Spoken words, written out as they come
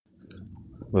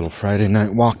Little Friday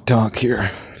night walk talk here.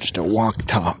 Just a walk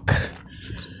talk.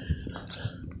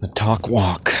 A talk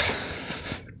walk.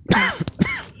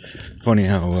 Funny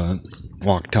how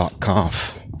walk talk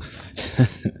cough.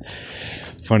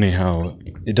 Funny how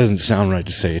it doesn't sound right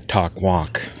to say talk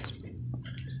walk.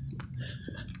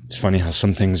 It's funny how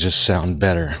some things just sound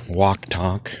better. Walk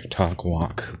talk, talk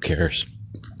walk. Who cares?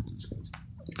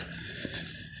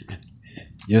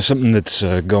 You know, something that's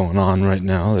going on right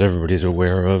now that everybody's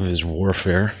aware of is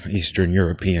warfare, Eastern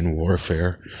European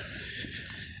warfare.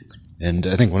 And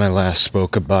I think when I last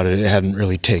spoke about it, it hadn't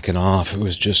really taken off. It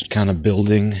was just kind of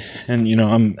building. And, you know,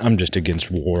 I'm just against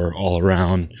war all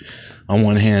around. On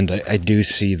one hand, I do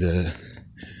see as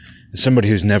somebody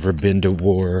who's never been to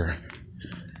war,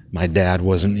 my dad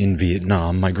wasn't in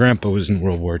Vietnam. My grandpa was in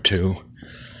World War II.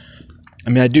 I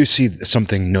mean, I do see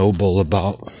something noble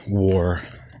about war.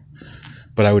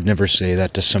 But I would never say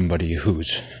that to somebody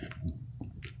who's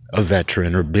a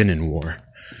veteran or been in war,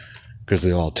 because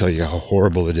they all tell you how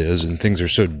horrible it is, and things are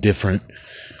so different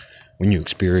when you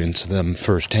experience them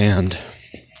firsthand.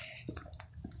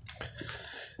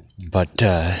 But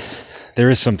there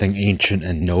is something ancient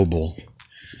and noble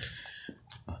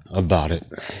about it.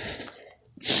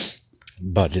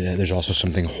 But there's also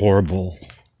something horrible,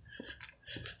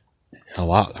 a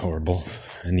lot horrible.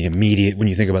 And when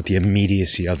you think about the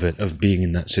immediacy of it, of being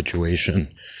in that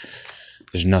situation,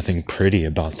 there's nothing pretty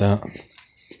about that.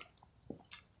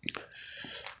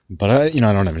 But I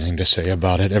don't have anything to say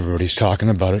about it. Everybody's talking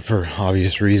about it for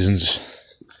obvious reasons.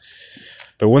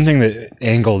 But one thing,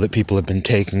 angle that people have been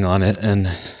taking on it,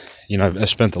 and, you know, I've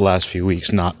spent the last few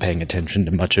weeks not paying attention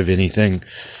to much of anything,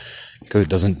 because it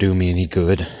doesn't do me any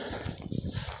good.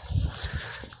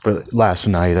 But last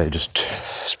night, I just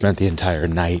spent the entire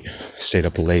night, stayed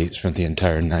up late, spent the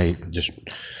entire night just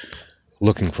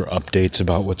looking for updates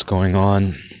about what's going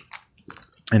on.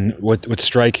 And what's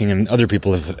striking, and other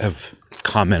people have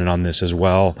commented on this as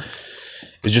well,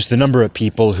 is just the number of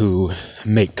people who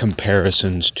make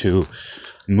comparisons to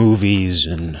movies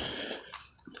and,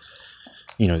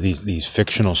 you know, these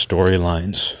fictional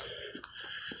storylines.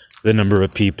 The number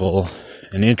of people,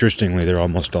 and interestingly, they're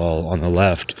almost all on the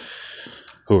left,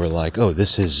 who are like, oh,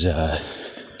 this is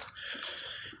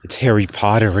it's Harry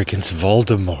Potter against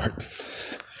Voldemort.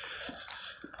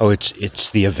 Oh,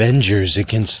 it's the Avengers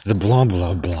against the blah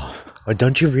blah blah. Oh,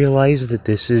 don't you realize that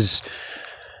this is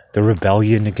the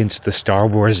rebellion against the Star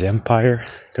Wars Empire?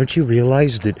 Don't you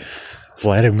realize that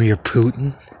Vladimir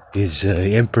Putin is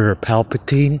Emperor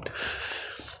Palpatine?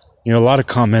 You know, a lot of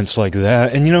comments like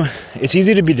that. And, you know, it's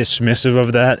easy to be dismissive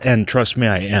of that, and trust me,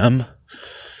 I am.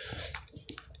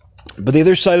 But the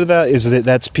other side of that is that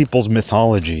that's people's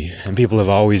mythology, and people have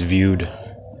always viewed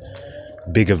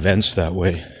big events that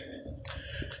way.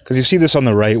 Because you see this on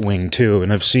the right wing too,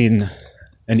 and I've seen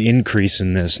an increase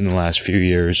in this in the last few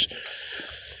years,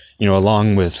 you know,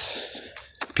 along with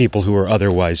people who are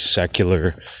otherwise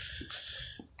secular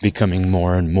becoming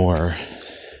more and more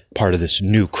part of this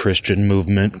new Christian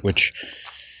movement, which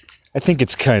I think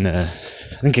it kind of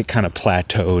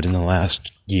plateaued in the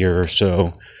last year or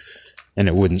so. And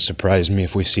it wouldn't surprise me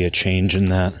if we see a change in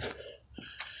that.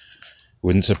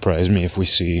 Wouldn't surprise me if we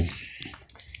see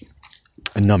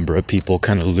a number of people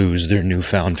kind of lose their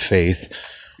newfound faith,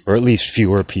 or at least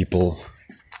fewer people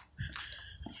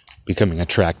becoming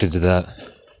attracted to that.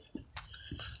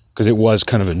 Because it was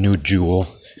kind of a new jewel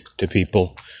to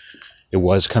people. It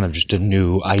was kind of just a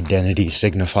new identity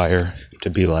signifier to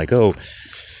be like, oh,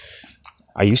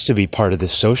 I used to be part of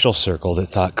this social circle that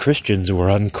thought Christians were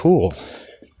uncool.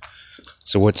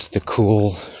 So what's the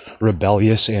cool,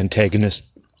 rebellious, antagonistic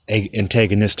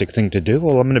thing to do?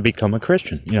 Well, I'm going to become a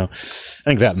Christian. You know, I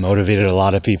think that motivated a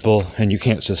lot of people, and you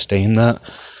can't sustain that.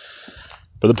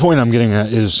 But the point I'm getting at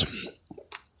is,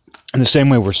 in the same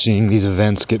way we're seeing these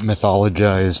events get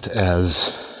mythologized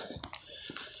as,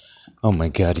 oh my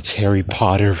God, it's Harry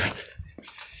Potter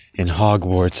in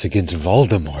Hogwarts against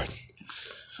Voldemort.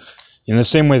 In the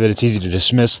same way that it's easy to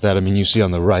dismiss that, I mean, you see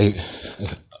on the right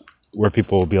where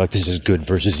people will be like, this is good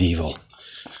versus evil.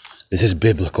 This is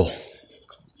biblical.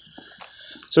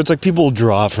 So it's like people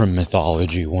draw from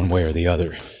mythology one way or the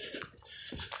other.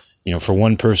 You know, for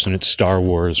one person it's Star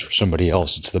Wars, for somebody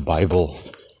else it's the Bible.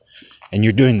 And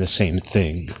you're doing the same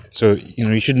thing. So, you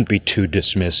know, you shouldn't be too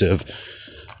dismissive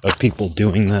of people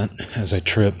doing that, as I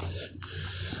trip.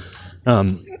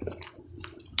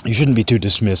 You shouldn't be too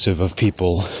dismissive of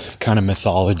people kind of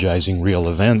mythologizing real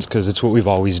events, because it's what we've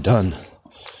always done.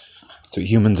 It's what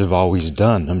humans have always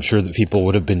done. I'm sure that people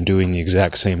would have been doing the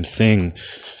exact same thing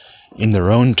in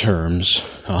their own terms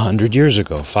 100 years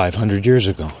ago, 500 years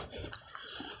ago.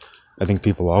 I think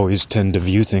people always tend to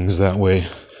view things that way.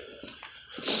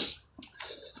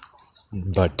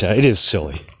 But it is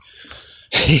silly.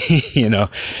 You know,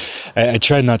 I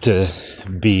try not to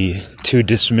be too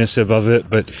dismissive of it,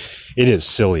 but it is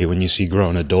silly when you see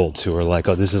grown adults who are like,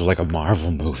 oh, this is like a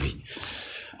Marvel movie.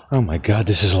 Oh my God,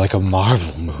 this is like a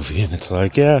Marvel movie. And it's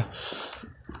like, yeah,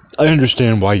 I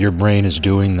understand why your brain is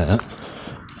doing that.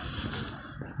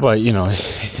 But, you know,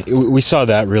 we saw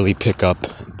that really pick up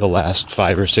the last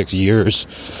 5 or 6 years.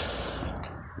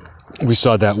 We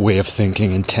saw that way of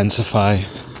thinking intensify,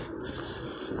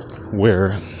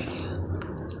 where,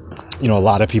 you know, a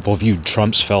lot of people viewed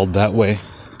Trumpsfeld that way.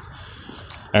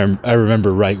 I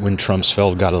remember right when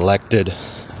Trumpsfeld got elected,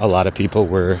 a lot of people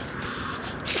were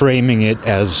framing it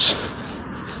as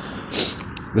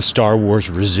the Star Wars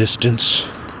resistance,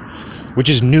 which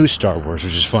is new Star Wars,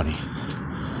 which is funny.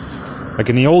 Like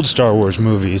in the old Star Wars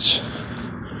movies,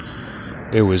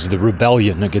 it was the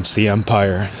rebellion against the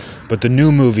Empire, but the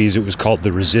new movies, it was called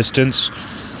the resistance.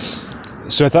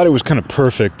 So I thought it was kind of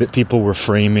perfect that people were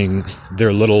framing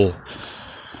their little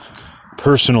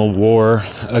personal war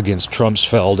against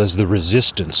Trumpsfeld as the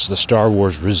resistance, the Star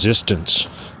Wars resistance,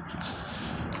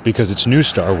 because it's new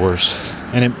Star Wars.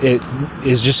 And it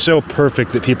is just so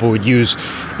perfect that people would use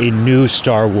a new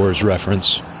Star Wars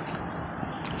reference.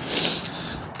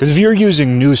 Because if you're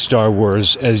using new Star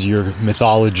Wars as your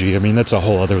mythology, I mean, that's a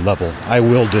whole other level. I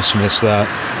will dismiss that.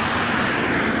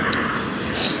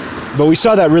 But we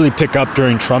saw that really pick up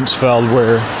during Trumpsfeld,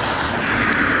 where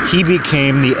he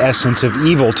became the essence of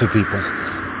evil to people.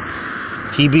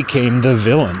 He became the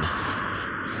villain.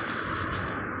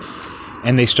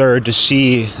 And they started to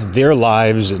see their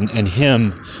lives and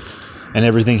him and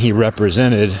everything he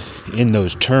represented in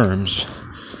those terms.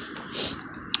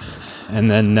 And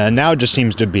then now it just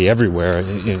seems to be everywhere,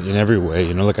 in every way.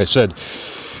 You know, like I said,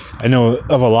 I know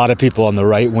of a lot of people on the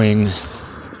right wing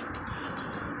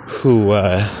who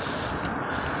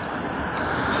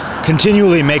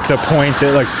continually make the point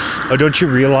that, like, oh, don't you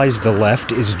realize the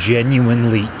left is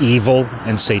genuinely evil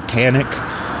and satanic?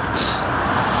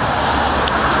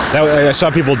 I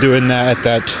saw people doing that at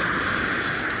that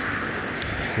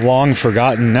long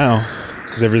forgotten now,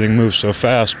 because everything moves so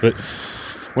fast, but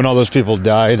when all those people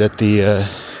died at the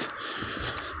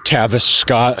Travis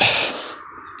Scott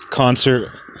concert,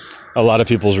 a lot of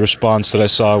people's response that I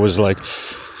saw was like,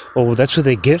 oh, that's what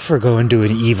they get for going to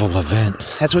an evil event.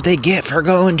 That's what they get for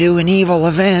going to an evil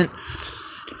event.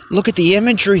 Look at the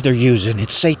imagery they're using.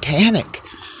 It's satanic.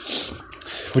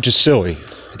 Which is silly.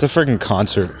 It's a freaking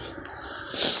concert.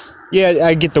 Yeah,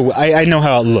 I get I know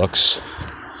how it looks.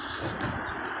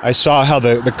 I saw how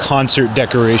the concert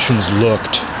decorations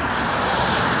looked.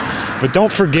 But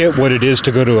don't forget what it is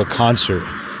to go to a concert.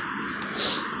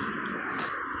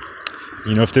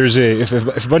 You know, if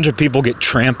a bunch of people get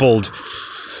trampled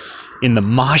in the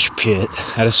mosh pit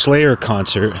at a Slayer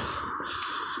concert,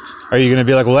 are you going to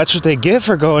be like, well, that's what they get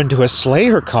for going to a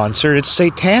Slayer concert? It's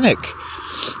satanic.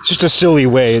 It's just a silly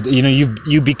way. You know,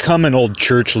 you become an old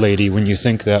church lady when you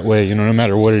think that way, you know, no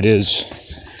matter what it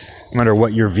is, no matter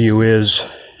what your view is.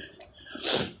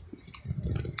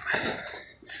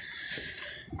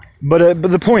 But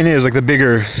the point is, like, the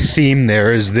bigger theme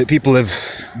there is that people have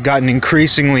gotten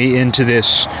increasingly into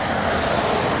this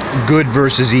good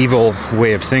versus evil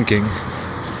way of thinking.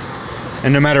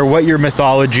 And no matter what your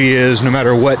mythology is, no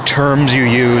matter what terms you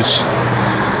use,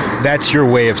 that's your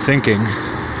way of thinking.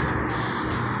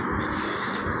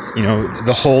 You know,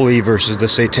 the holy versus the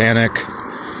satanic,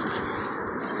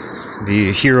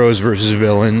 the heroes versus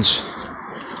villains.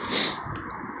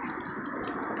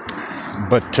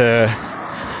 But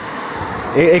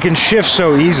it can shift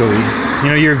so easily. You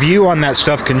know, your view on that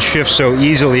stuff can shift so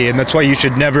easily, and that's why you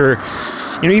should never,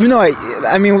 you know, even though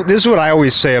I mean, this is what I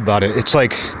always say about it. It's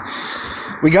like,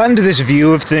 we got into this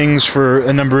view of things for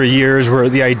a number of years where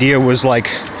the idea was like,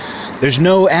 there's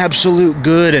no absolute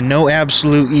good and no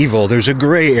absolute evil. There's a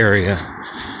gray area.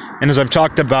 And as I've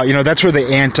talked about, you know, that's where the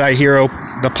anti-hero,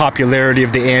 the popularity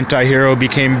of the anti-hero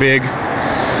became big.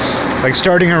 Like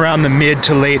starting around the mid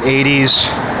to late 80s,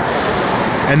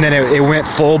 and then it went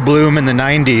full bloom in the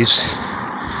 90s.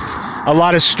 A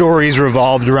lot of stories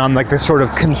revolved around like the sort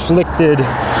of conflicted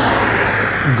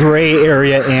gray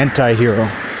area anti-hero.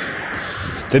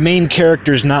 The main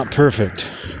character's not perfect.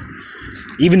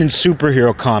 Even in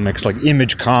superhero comics, like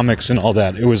Image Comics and all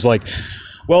that, it was like,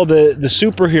 well, the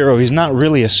superhero, he's not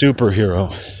really a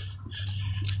superhero.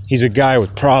 He's a guy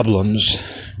with problems,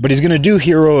 but he's going to do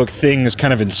heroic things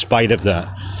kind of in spite of that.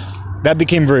 That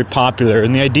became very popular,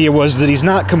 and the idea was that he's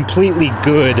not completely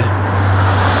good,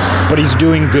 but he's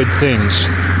doing good things.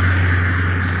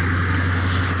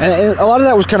 And a lot of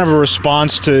that was kind of a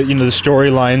response to, the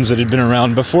storylines that had been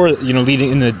around before,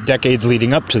 leading in the decades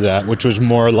leading up to that, which was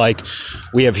more like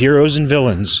we have heroes and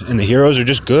villains, and the heroes are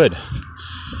just good.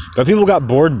 But people got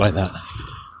bored by that.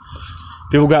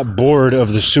 People got bored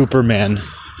of the Superman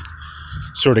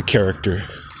sort of character,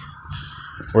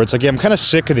 where it's like, yeah, I'm kind of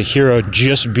sick of the hero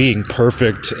just being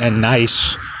perfect and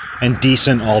nice and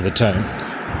decent all the time.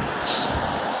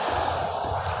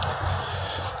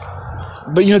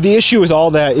 But, the issue with all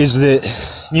that is that,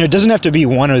 it doesn't have to be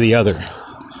one or the other.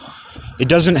 It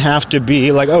doesn't have to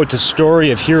be like, oh, it's a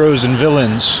story of heroes and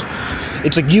villains.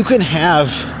 It's like you can have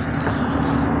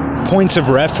points of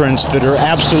reference that are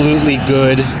absolutely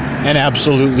good and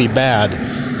absolutely bad,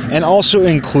 and also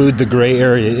include the gray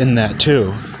area in that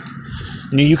too.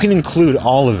 You can include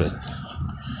all of it.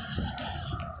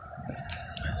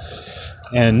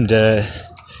 And,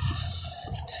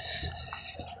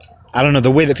 I don't know,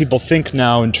 the way that people think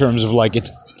now in terms of like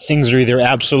things are either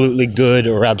absolutely good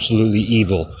or absolutely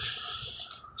evil.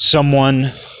 Someone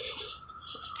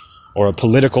or a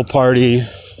political party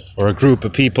or a group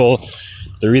of people,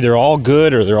 they're either all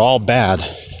good or they're all bad.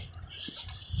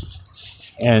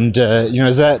 And,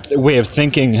 as that way of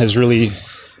thinking has really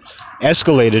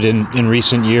escalated in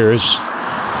recent years,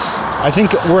 I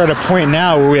think we're at a point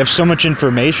now where we have so much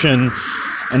information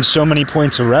and so many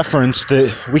points of reference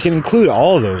that we can include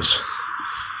all of those.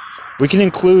 We can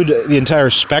include the entire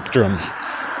spectrum.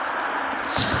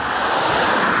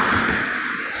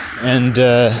 And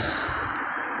I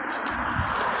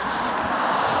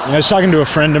was talking to a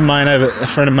friend of mine. I have a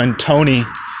friend of mine, Tony.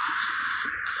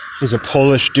 He's a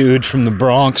Polish dude from the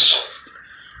Bronx.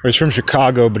 Or he's from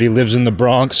Chicago, but he lives in the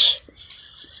Bronx.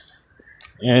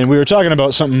 And we were talking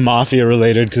about something mafia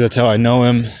related, because that's how I know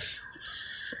him.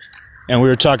 And we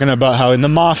were talking about how in the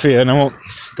mafia, and I won't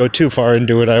go too far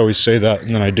into it, I always say that,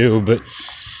 and then I do, but,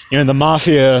 in the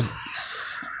mafia,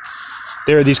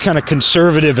 there are these kind of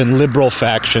conservative and liberal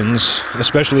factions,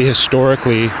 especially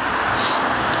historically.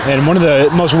 And one of the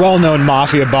most well-known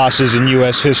mafia bosses in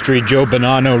U.S. history, Joe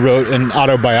Bonanno, wrote an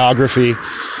autobiography,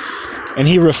 and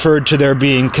he referred to there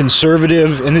being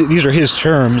conservative, and these are his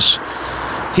terms,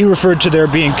 he referred to there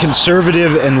being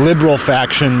conservative and liberal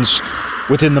factions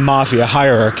within the mafia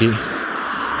hierarchy,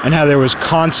 and how there was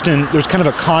kind of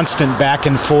a constant back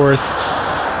and forth,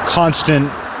 constant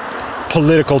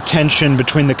political tension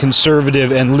between the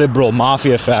conservative and liberal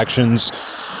mafia factions.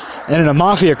 And in a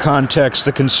mafia context,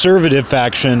 the conservative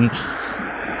faction,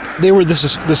 they were the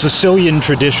Sicilian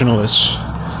traditionalists.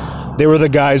 They were the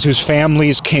guys whose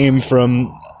families came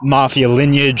from mafia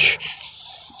lineage,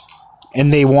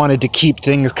 and they wanted to keep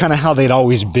things kind of how they'd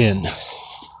always been.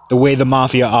 The way the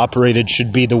mafia operated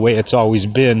should be the way it's always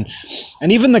been.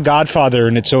 And even The Godfather,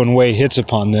 in its own way, hits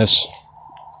upon this.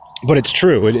 But it's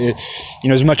true.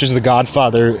 As much as The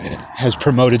Godfather has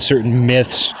promoted certain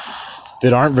myths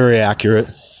that aren't very accurate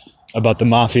about the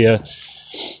mafia,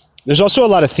 there's also a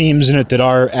lot of themes in it that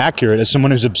are accurate. As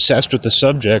someone who's obsessed with the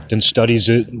subject and studies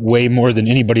it way more than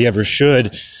anybody ever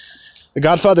should, The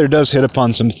Godfather does hit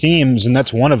upon some themes, and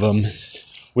that's one of them,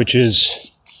 which is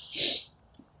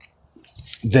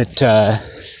that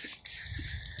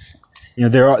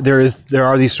there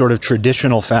are these sort of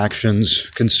traditional factions,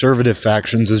 conservative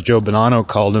factions, as Joe Bonanno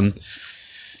called them,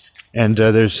 and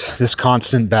there's this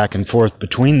constant back and forth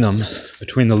between them,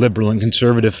 between the liberal and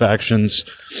conservative factions.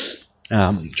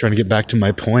 Trying to get back to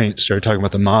my point, started talking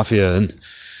about the mafia and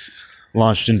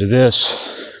launched into this,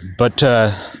 but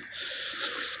I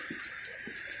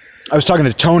was talking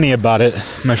to Tony about it,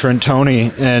 my friend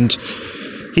Tony, and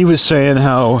he was saying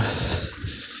how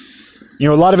a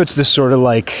lot of it's this sort of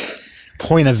like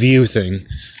point of view thing,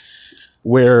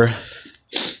 where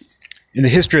in the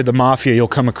history of the mafia, you'll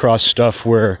come across stuff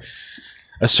where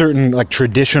a certain like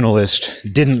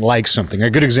traditionalist didn't like something. A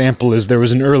good example is there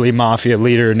was an early mafia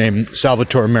leader named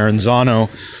Salvatore Maranzano,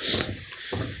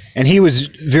 and he was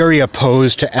very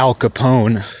opposed to Al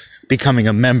Capone becoming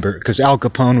a member, because Al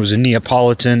Capone was a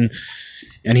Neapolitan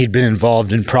and he'd been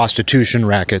involved in prostitution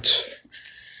rackets.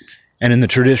 And in the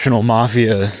traditional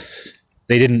mafia,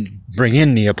 they didn't bring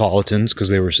in Neapolitans because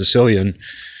they were Sicilian,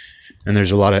 and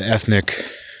there's a lot of ethnic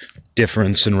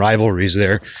difference and rivalries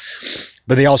there.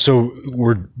 But they also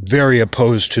were very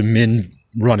opposed to men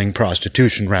running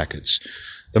prostitution rackets.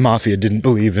 The mafia didn't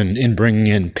believe in bringing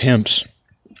in pimps.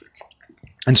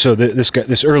 And so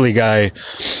this early guy,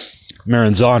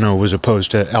 Maranzano, was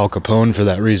opposed to Al Capone for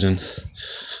that reason.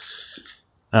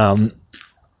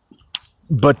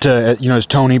 But as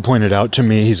Tony pointed out to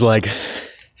me, he's like,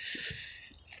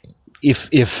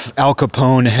 if Al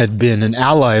Capone had been an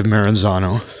ally of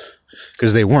Maranzano,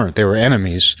 because they weren't, they were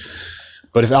enemies,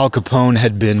 But if Al Capone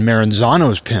had been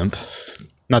Maranzano's pimp,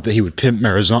 not that he would pimp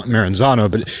Maranzano,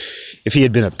 but if he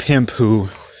had been a pimp who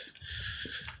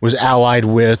was allied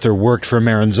with or worked for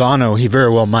Maranzano, he very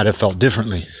well might have felt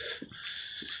differently.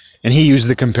 And he used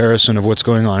the comparison of what's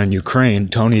going on in Ukraine.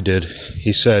 Tony did.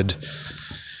 He said,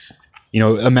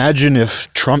 imagine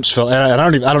if Trumpsfeld,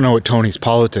 I don't know what Tony's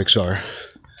politics are,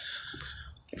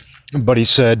 but he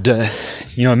said,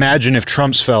 imagine if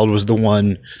Trumpsfeld was the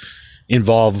one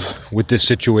involved with this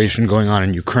situation going on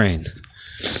in Ukraine.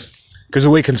 Because the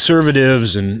way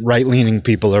conservatives and right-leaning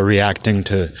people are reacting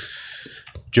to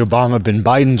Joe bin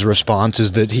Biden's response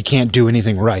is that he can't do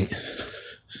anything right.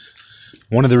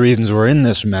 One of the reasons we're in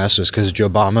this mess is because Joe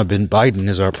bin Biden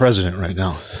is our president right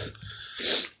now.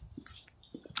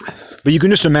 But you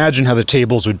can just imagine how the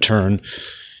tables would turn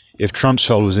if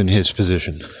Trumpsfeld was in his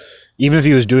position. Even if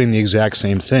he was doing the exact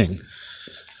same thing.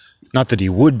 Not that he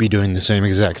would be doing the same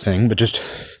exact thing, but just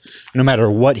no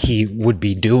matter what he would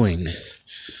be doing,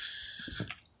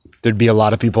 there'd be a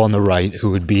lot of people on the right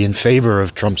who would be in favor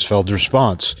of Trumpsfeld's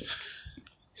response.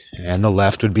 And the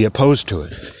left would be opposed to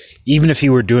it. Even if he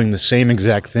were doing the same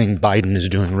exact thing Biden is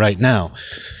doing right now,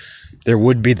 there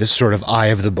would be this sort of eye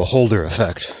of the beholder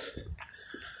effect.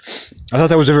 I thought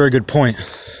that was a very good point.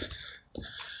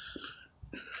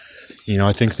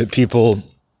 I think that people,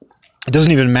 it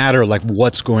doesn't even matter like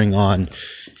what's going on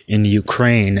in the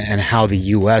Ukraine and how the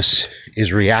U.S.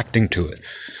 is reacting to it,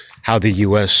 how the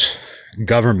U.S.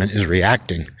 government is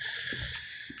reacting.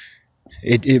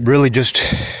 It really just,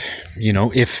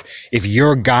 if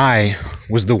your guy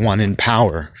was the one in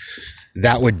power,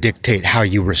 that would dictate how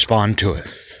you respond to it.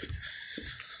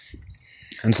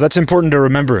 And so that's important to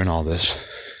remember in all this.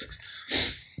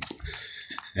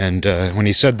 And when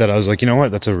he said that, I was like, you know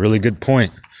what? That's a really good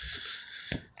point.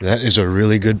 That is a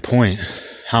really good point.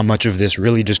 How much of this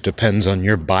really just depends on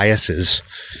your biases.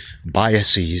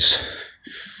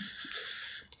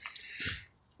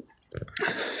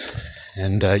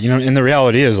 And, and the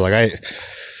reality is, like,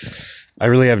 I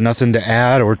really have nothing to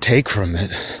add or take from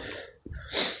it.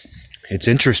 It's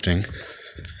interesting.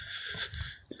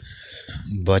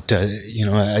 But,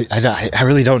 I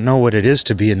really don't know what it is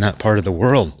to be in that part of the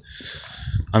world.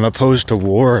 I'm opposed to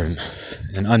war and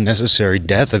unnecessary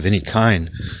death of any kind.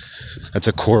 That's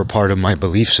a core part of my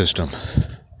belief system.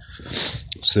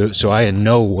 So I in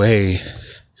no way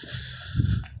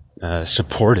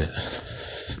support it.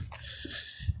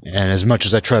 And as much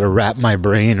as I try to wrap my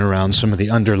brain around some of the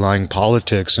underlying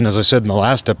politics, and as I said in the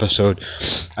last episode,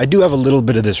 I do have a little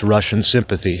bit of this Russian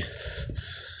sympathy.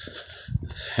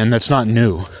 And that's not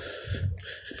new.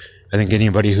 I think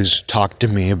anybody who's talked to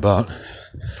me about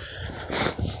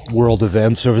world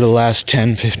events over the last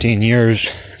 10, 15 years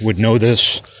would know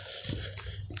this,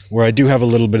 where I do have a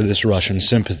little bit of this Russian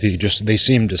sympathy. Just they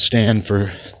seem to stand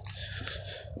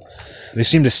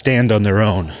on their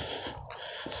own.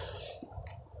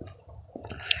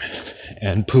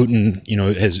 And Putin,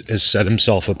 has set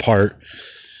himself apart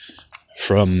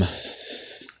from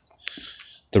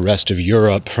the rest of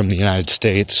Europe, from the United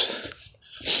States.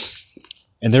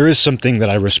 And there is something that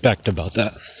I respect about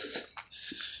that.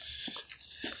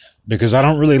 Because I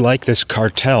don't really like this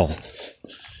cartel.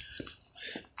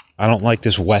 I don't like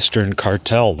this Western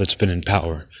cartel that's been in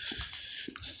power.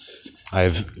 I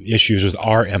have issues with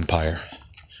our empire.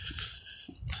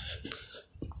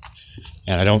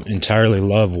 And I don't entirely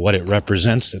love what it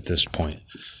represents at this point.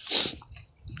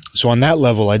 So on that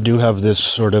level, I do have this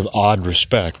sort of odd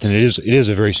respect. And it is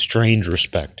a very strange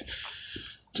respect.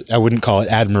 I wouldn't call it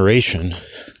admiration.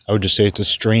 I would just say it's a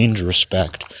strange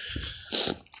respect.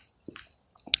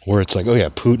 Where it's like, oh yeah,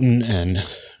 Putin and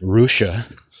Russia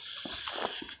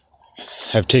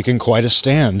have taken quite a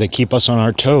stand. They keep us on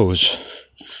our toes.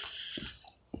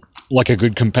 Like a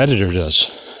good competitor does.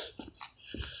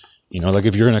 Like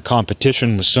if you're in a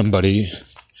competition with somebody,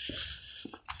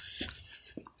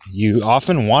 you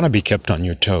often want to be kept on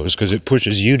your toes because it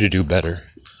pushes you to do better.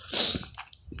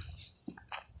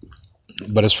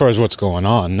 But as far as what's going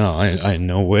on, no, I in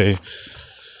no way.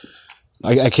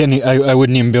 I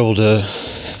wouldn't even be able to.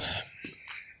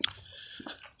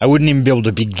 I wouldn't even be able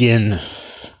to begin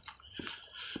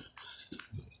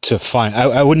to find.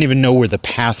 I wouldn't even know where the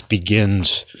path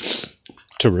begins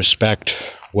to respect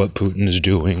what Putin is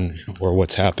doing or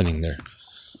what's happening there.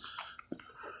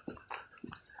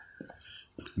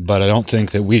 But I don't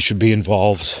think that we should be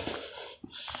involved.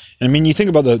 And I mean, you think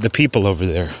about the people over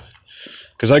there.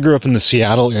 Because I grew up in the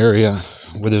Seattle area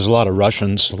where there's a lot of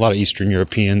Russians, a lot of Eastern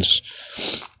Europeans.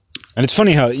 And it's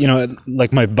funny how,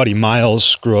 like my buddy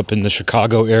Miles grew up in the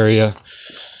Chicago area,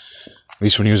 at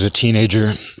least when he was a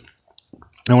teenager.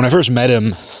 And when I first met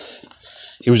him,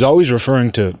 he was always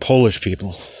referring to Polish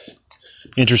people.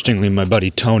 Interestingly, my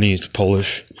buddy Tony is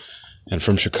Polish and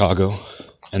from Chicago.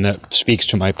 And that speaks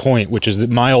to my point, which is that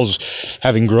Miles,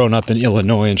 having grown up in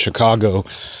Illinois and Chicago,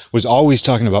 was always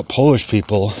talking about Polish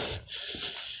people.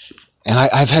 And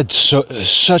I've had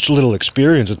such little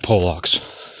experience with Polacks.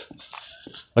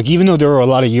 Like, even though there were a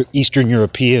lot of Eastern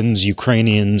Europeans,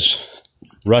 Ukrainians,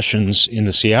 Russians in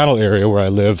the Seattle area where I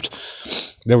lived,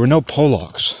 there were no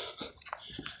Polacks.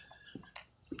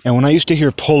 And when I used to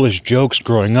hear Polish jokes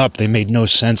growing up, they made no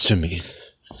sense to me.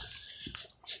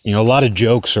 You know, a lot of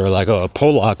jokes are like, oh, a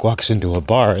Polak walks into a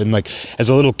bar. And like, as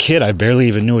a little kid, I barely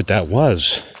even knew what that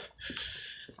was.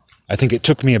 I think it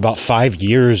took me about 5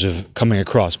 years of coming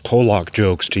across Polak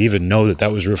jokes to even know that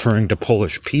that was referring to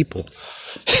Polish people.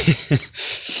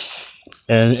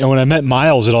 and when I met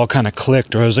Miles, it all kind of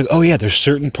clicked. Or I was like, oh yeah, there's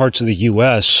certain parts of the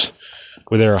U.S.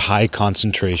 where there are high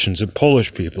concentrations of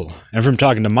Polish people. And from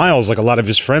talking to Miles, like, a lot of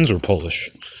his friends were Polish.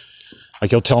 Like,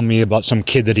 he'll tell me about some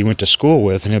kid that he went to school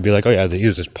with, and he'll be like, oh yeah, he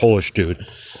was this Polish dude.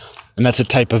 And that's a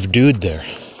type of dude there.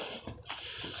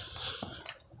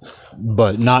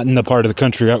 But not in the part of the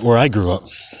country where I grew up.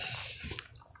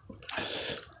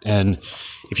 And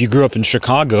if you grew up in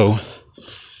Chicago,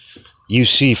 you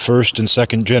see first and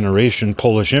second generation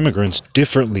Polish immigrants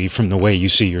differently from the way you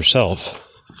see yourself.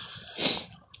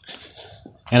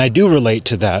 And I do relate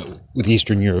to that with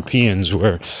Eastern Europeans,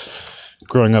 where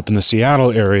growing up in the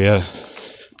Seattle area,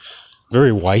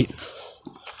 very white,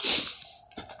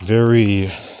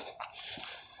 very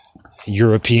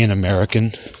European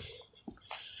American.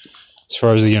 As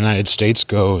far as the United States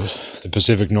goes, the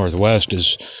Pacific Northwest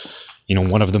is, you know,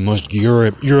 one of the most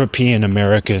European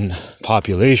American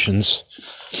populations.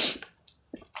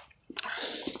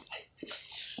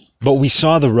 But we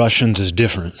saw the Russians as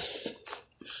different.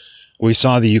 We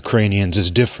saw the Ukrainians as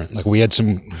different. Like, we had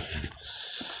some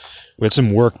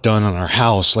work done on our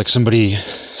house. Like, somebody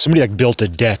like built a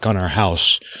deck on our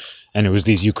house, and it was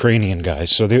these Ukrainian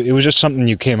guys. So it was just something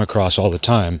you came across all the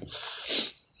time.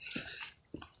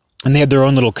 And they had their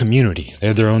own little community. They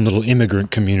had their own little immigrant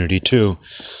community too.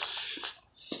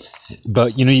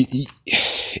 But, you know,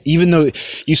 even though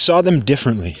you saw them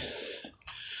differently,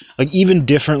 like, even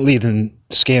differently than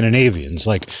Scandinavians.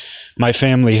 Like, my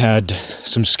family had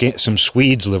some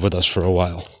Swedes live with us for a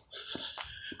while.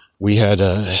 We had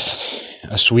a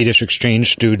Swedish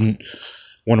exchange student.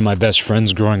 One of my best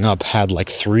friends growing up had like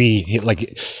 3. He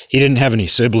didn't have any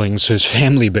siblings, so his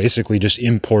family basically just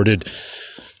imported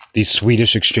these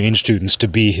Swedish exchange students to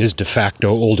be his de facto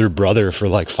older brother for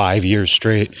like 5 years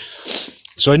straight.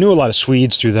 So I knew a lot of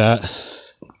Swedes through that.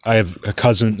 I have a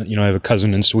cousin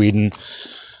in Sweden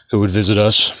who would visit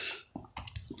us.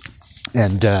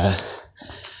 And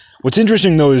what's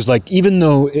interesting though is, like, even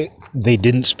though they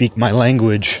didn't speak my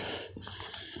language,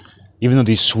 even though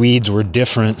these Swedes were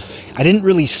different, I didn't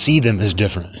really see them as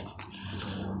different.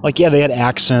 Like, yeah, they had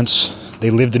accents. They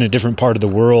lived in a different part of the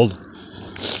world.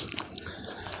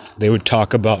 They would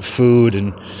talk about food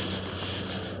and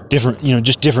different, you know,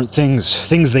 just different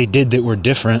things they did that were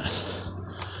different.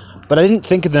 But I didn't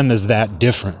think of them as that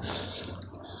different.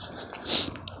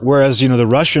 Whereas, you know, the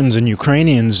Russians and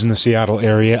Ukrainians in the Seattle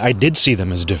area, I did see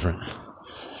them as different.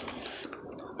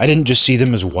 I didn't just see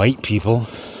them as white people.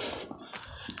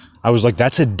 I was like,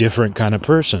 that's a different kind of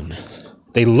person.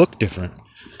 They look different.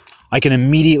 I can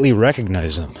immediately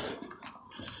recognize them.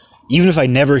 Even if I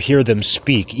never hear them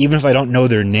speak, even if I don't know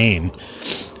their name,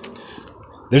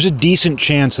 there's a decent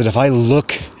chance that if I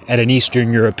look at an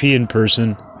Eastern European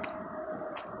person,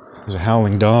 there's a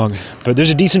howling dog, but there's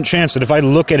a decent chance that if I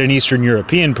look at an Eastern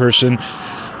European person,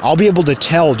 I'll be able to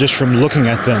tell just from looking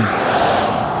at them.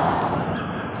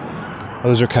 Oh,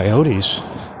 those are coyotes.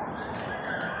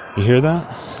 You hear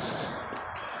that?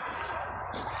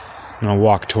 And I'll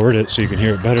walk toward it so you can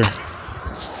hear it better.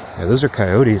 Yeah, those are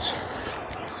coyotes.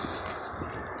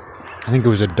 I think it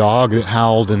was a dog that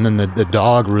howled, and then the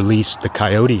dog released the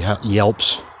coyote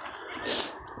yelps.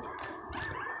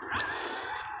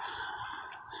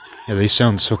 Yeah, they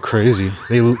sound so crazy.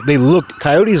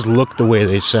 Coyotes look the way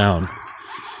they sound.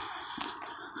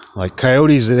 Like,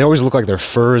 coyotes, they always look like their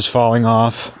fur is falling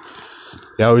off.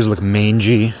 They always look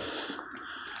mangy,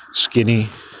 skinny.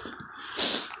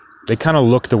 They kind of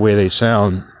look the way they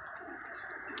sound.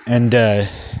 And,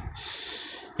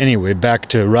 anyway, back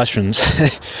to Russians.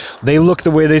 They look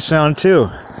the way they sound too.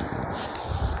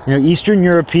 You know, Eastern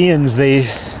Europeans,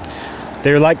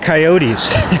 they're like coyotes.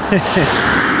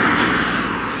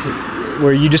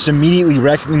 Where you just immediately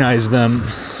recognize them.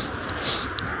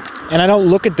 And I don't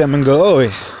look at them and go,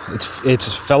 oh,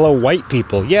 it's fellow white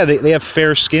people. Yeah, they have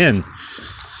fair skin.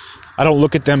 I don't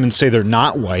look at them and say they're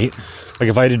not white. Like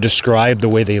if I had to describe the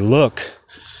way they look,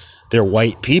 they're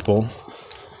white people.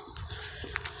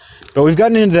 But we've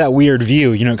gotten into that weird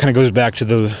view. You know, it kind of goes back to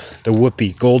the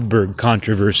Whoopi Goldberg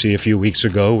controversy a few weeks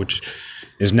ago, which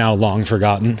is now long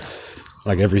forgotten,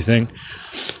 like everything.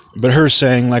 But her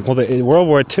saying, like, well, in World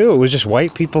War II, it was just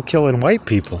white people killing white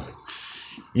people.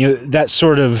 You know, that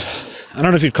sort of, I don't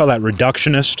know if you'd call that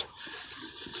reductionist,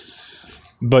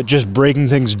 but just breaking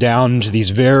things down to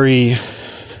these very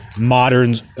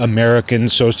modern American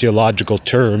sociological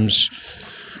terms,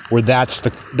 where that's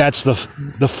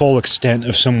the full extent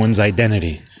of someone's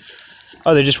identity.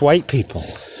 Oh, they're just white people.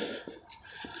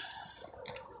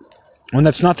 When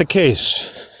that's not the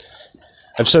case.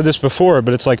 I've said this before,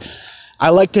 but it's like,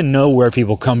 I like to know where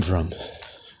people come from.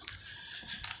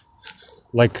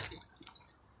 Like,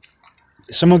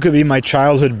 someone could be my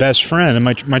childhood best friend,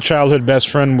 and my childhood best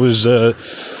friend was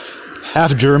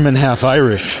half German, half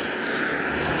Irish.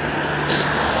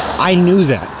 I knew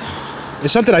that.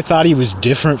 It's not that I thought he was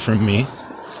different from me,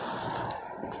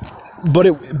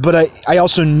 but I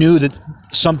also knew that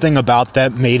something about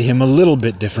that made him a little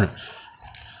bit different.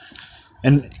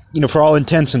 And, you know, for all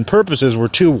intents and purposes, we're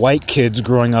two white kids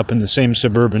growing up in the same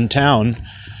suburban town.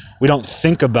 We don't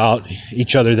think about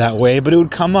each other that way, but it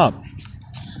would come up.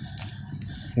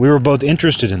 We were both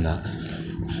interested in that.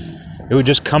 It would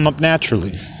just come up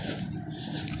naturally.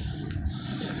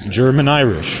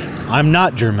 German-Irish. I'm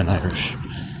not German-Irish.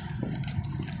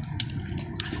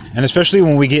 And especially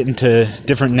when we get into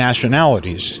different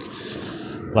nationalities.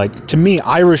 Like, to me,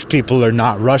 Irish people are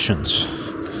not Russians.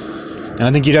 And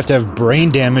I think you'd have to have brain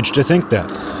damage to think that.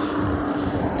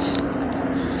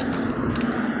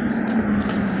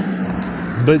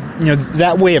 But, you know,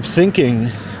 that way of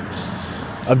thinking,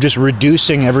 of just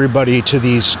reducing everybody to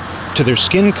their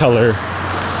skin color,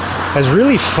 has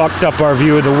really fucked up our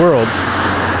view of the world.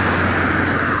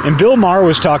 And Bill Maher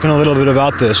was talking a little bit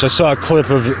about this. I saw a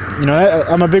clip of, you know,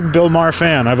 I'm a big Bill Maher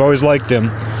fan. I've always liked him.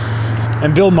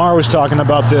 And Bill Maher was talking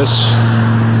about this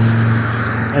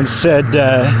and said,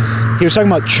 he was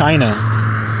talking about China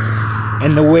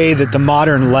and the way that the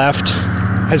modern left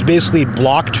has basically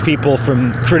blocked people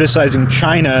from criticizing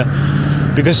China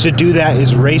because to do that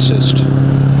is racist.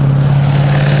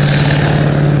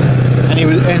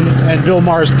 And Bill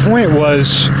Maher's point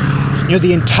was, you know,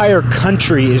 the entire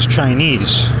country is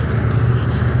Chinese.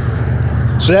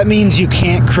 So that means you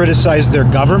can't criticize their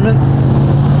government?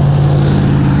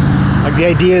 Like, the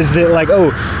idea is that, like,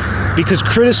 oh, because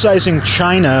criticizing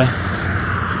China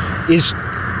is,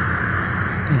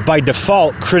 by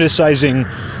default, criticizing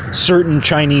certain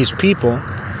Chinese people.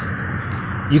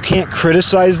 You can't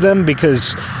criticize them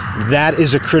because that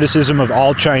is a criticism of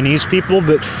all Chinese people,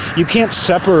 but you can't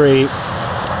separate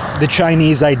the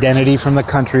Chinese identity from the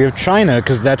country of China,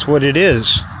 because that's what it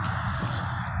is.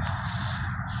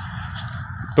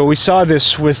 But we saw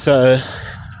this with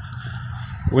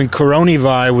when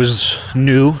coronavirus was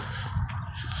new,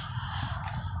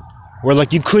 where,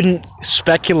 like, you couldn't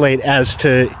speculate as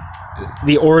to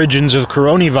the origins of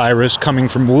coronavirus coming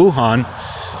from Wuhan,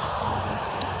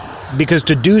 because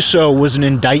to do so was an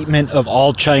indictment of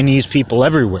all Chinese people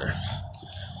everywhere.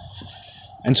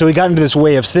 And so we got into this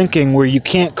way of thinking where you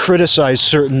can't criticize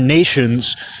certain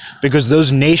nations because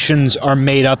those nations are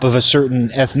made up of a certain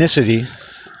ethnicity.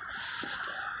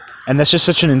 And that's just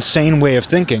such an insane way of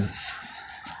thinking.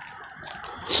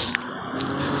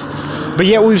 But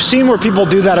yet we've seen where people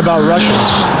do that about Russians.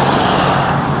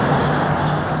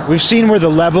 We've seen where the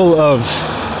level of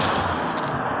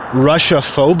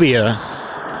Russia-phobia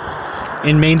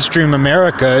in mainstream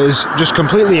America is just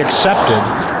completely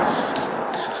accepted.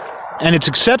 And it's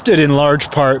accepted in large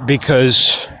part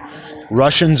because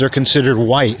Russians are considered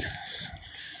white.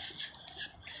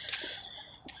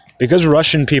 Because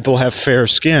Russian people have fair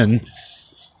skin,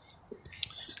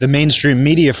 the mainstream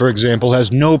media, for example,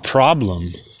 has no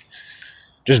problem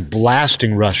just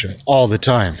blasting Russia all the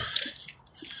time.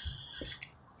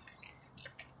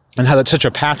 And how that's such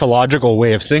a pathological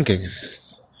way of thinking.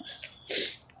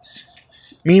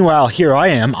 Meanwhile, here I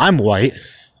am, I'm white.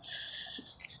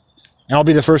 And I'll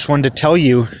be the first one to tell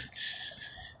you,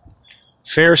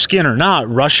 fair skin or not,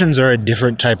 Russians are a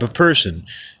different type of person.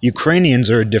 Ukrainians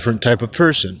are a different type of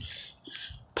person.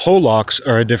 Polacks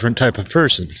are a different type of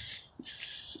person.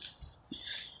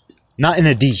 Not in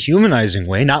a dehumanizing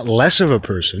way, not less of a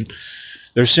person.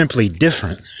 They're simply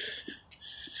different.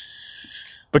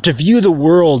 But to view the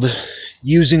world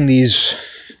using these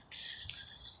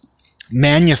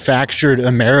manufactured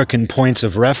American points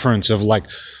of reference of, like,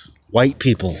 white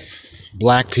people,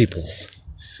 black people,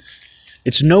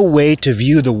 it's no way to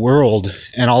view the world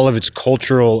and all of its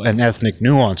cultural and ethnic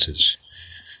nuances.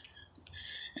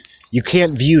 You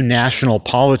can't view national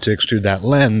politics through that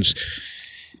lens,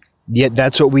 yet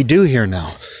that's what we do here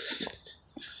now.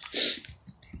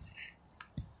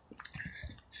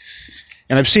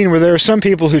 And I've seen where there are some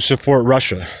people who support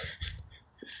Russia.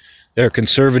 There are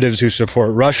conservatives who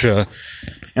support Russia,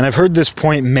 and I've heard this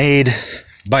point made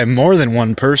by more than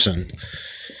one person.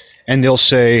 And they'll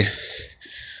say,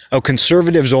 oh,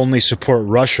 conservatives only support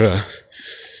Russia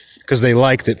because they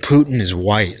like that Putin is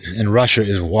white and Russia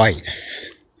is white.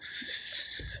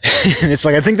 And it's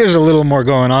like, I think there's a little more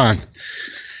going on.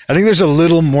 I think there's a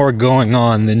little more going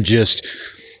on than just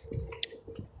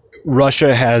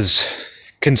Russia has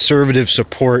conservative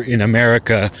support in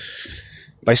America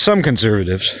by some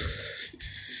conservatives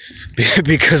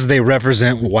because they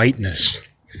represent whiteness.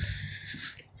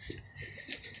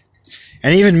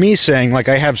 And even me saying, like,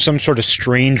 I have some sort of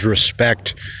strange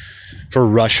respect for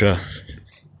Russia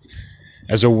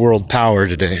as a world power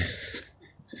today,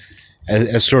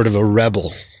 as sort of a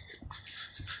rebel,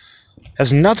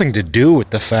 has nothing to do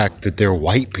with the fact that they're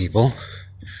white people.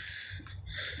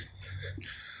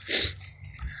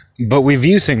 But we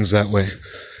view things that way.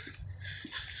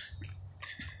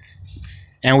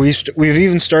 And we've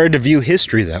even started to view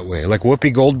history that way. Like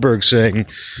Whoopi Goldberg saying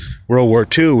World War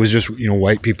II was just,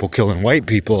 white people killing white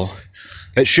people.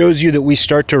 That shows you that we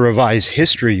start to revise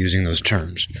history using those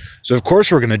terms. So of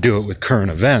course we're going to do it with current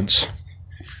events.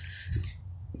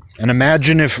 And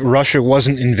imagine if Russia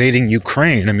wasn't invading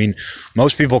Ukraine. I mean,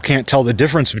 most people can't tell the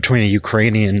difference between a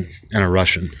Ukrainian and a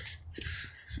Russian.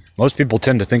 Most people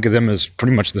tend to think of them as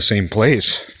pretty much the same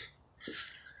place.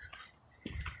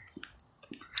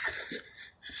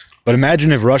 But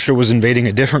imagine if Russia was invading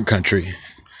a different country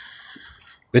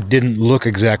that didn't look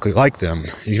exactly like them.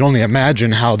 You can only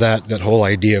imagine how that whole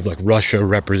idea of like Russia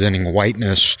representing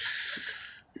whiteness,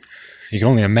 you can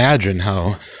only imagine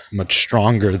how much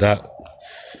stronger that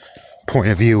point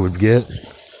of view would get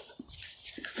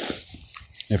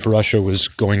if Russia was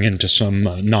going into some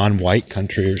non-white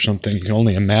country or something. You can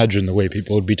only imagine the way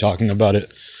people would be talking about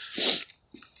it.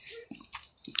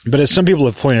 But as some people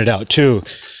have pointed out too,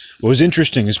 what was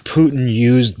interesting is Putin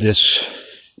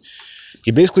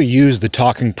he basically used the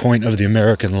talking point of the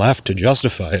American left to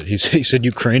justify it. He said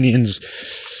Ukrainians,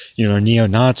 are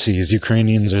neo-Nazis,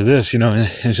 Ukrainians are this, and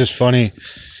it's just funny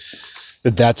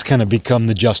that that's kind of become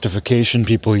the justification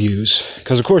people use.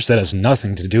 Because of course that has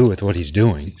nothing to do with what he's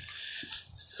doing.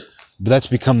 But that's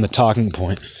become the talking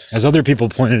point. As other people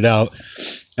pointed out,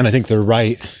 and I think they're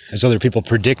right, as other people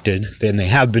predicted, and they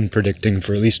have been predicting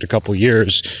for at least a couple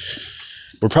years,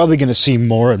 we're probably going to see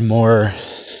more and more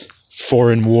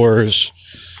foreign wars,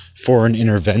 foreign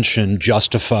intervention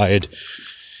justified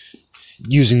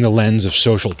using the lens of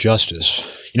social justice.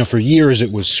 For years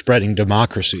it was spreading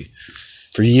democracy.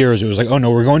 For years it was like, oh no,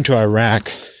 we're going to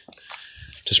Iraq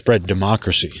to spread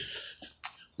democracy.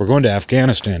 We're going to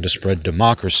Afghanistan to spread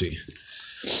democracy.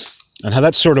 And how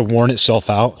that's sort of worn itself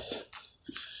out.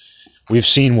 We've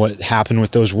seen what happened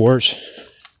with those wars.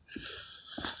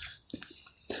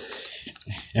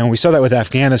 And we saw that with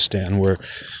Afghanistan, where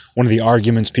one of the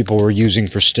arguments people were using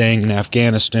for staying in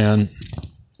Afghanistan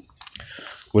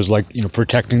was like,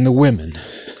 protecting the women,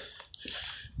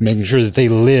 making sure that they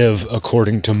live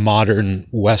according to modern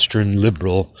Western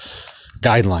liberal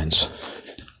guidelines.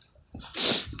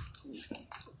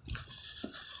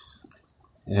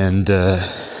 And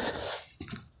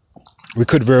we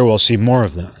could very well see more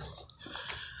of that.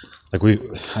 Like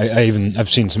I've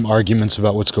seen some arguments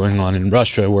about what's going on in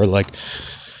Russia where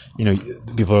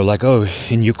people are like, oh,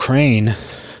 in Ukraine,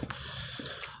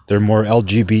 they're more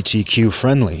LGBTQ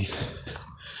friendly.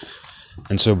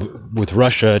 And so with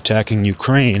Russia attacking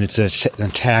Ukraine, it's an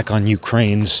attack on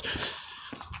Ukraine's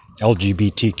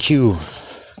LGBTQ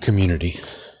community.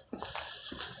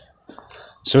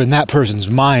 So in that person's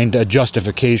mind, a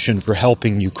justification for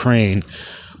helping Ukraine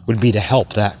would be to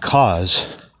help that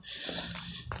cause.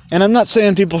 And I'm not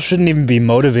saying people shouldn't even be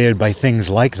motivated by things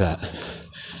like that.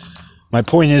 My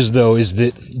point is, though, is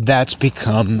that that's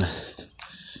become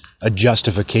a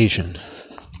justification.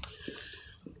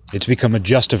 It's become a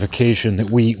justification that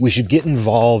we should get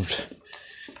involved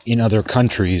in other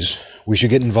countries. We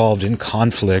should get involved in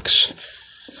conflicts.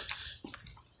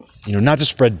 Not to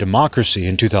spread democracy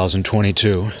in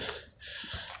 2022,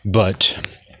 but,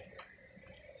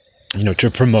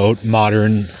 to promote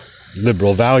modern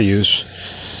liberal values.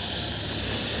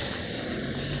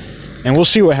 And we'll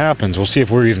see what happens. We'll see if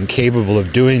we're even capable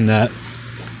of doing that.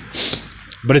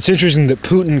 But it's interesting that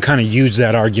Putin kind of used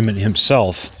that argument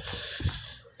himself.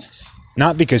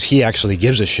 Not because he actually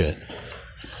gives a shit.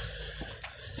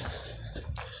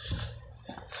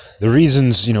 The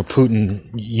reasons, Putin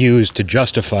used to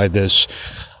justify this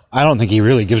I don't think he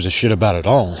really gives a shit about it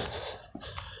all.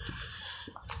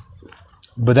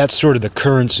 But that's sort of the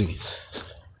currency.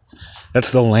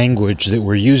 That's the language that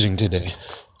we're using today.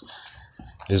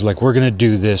 It's like, we're going to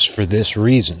do this for this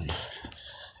reason.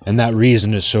 And that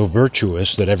reason is so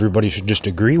virtuous that everybody should just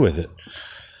agree with it.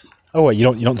 Oh, what, you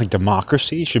don't think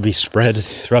democracy should be spread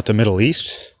throughout the Middle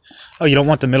East? Oh, you don't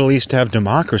want the Middle East to have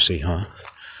democracy, huh?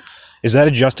 Is that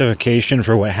a justification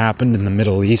for what happened in the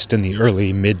Middle East in the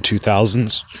early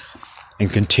mid-2000s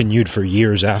and continued for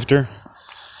years after?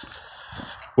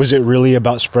 Was it really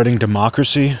about spreading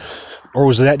democracy? Or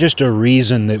was that just a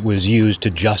reason that was used to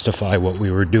justify what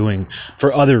we were doing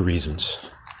for other reasons?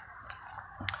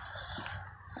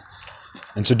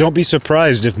 And so don't be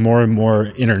surprised if more and more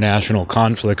international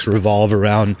conflicts revolve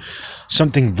around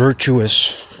something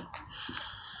virtuous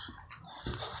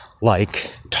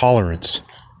like tolerance,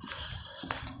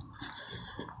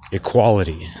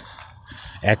 equality,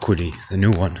 equity, the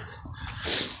new one.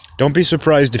 Don't be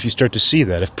surprised if you start to see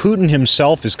that. If Putin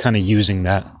himself is kind of using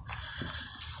that,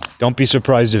 don't be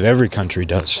surprised if every country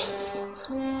does.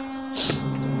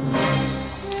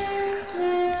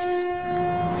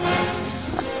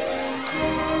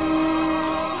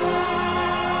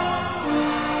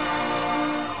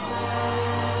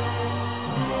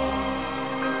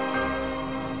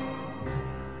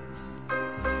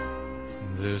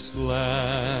 This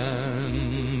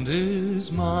land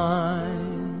is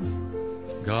mine.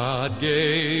 God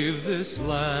gave this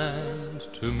land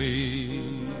to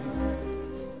me.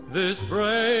 This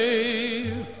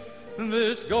brave,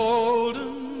 this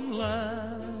golden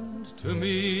land to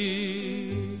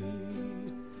me.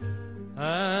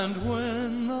 And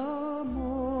when the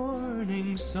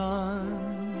morning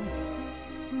sun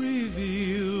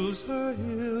reveals her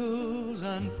hills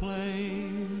and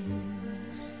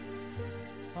plains,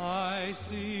 I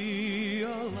see a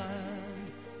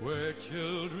land where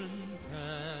children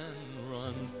can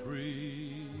run free.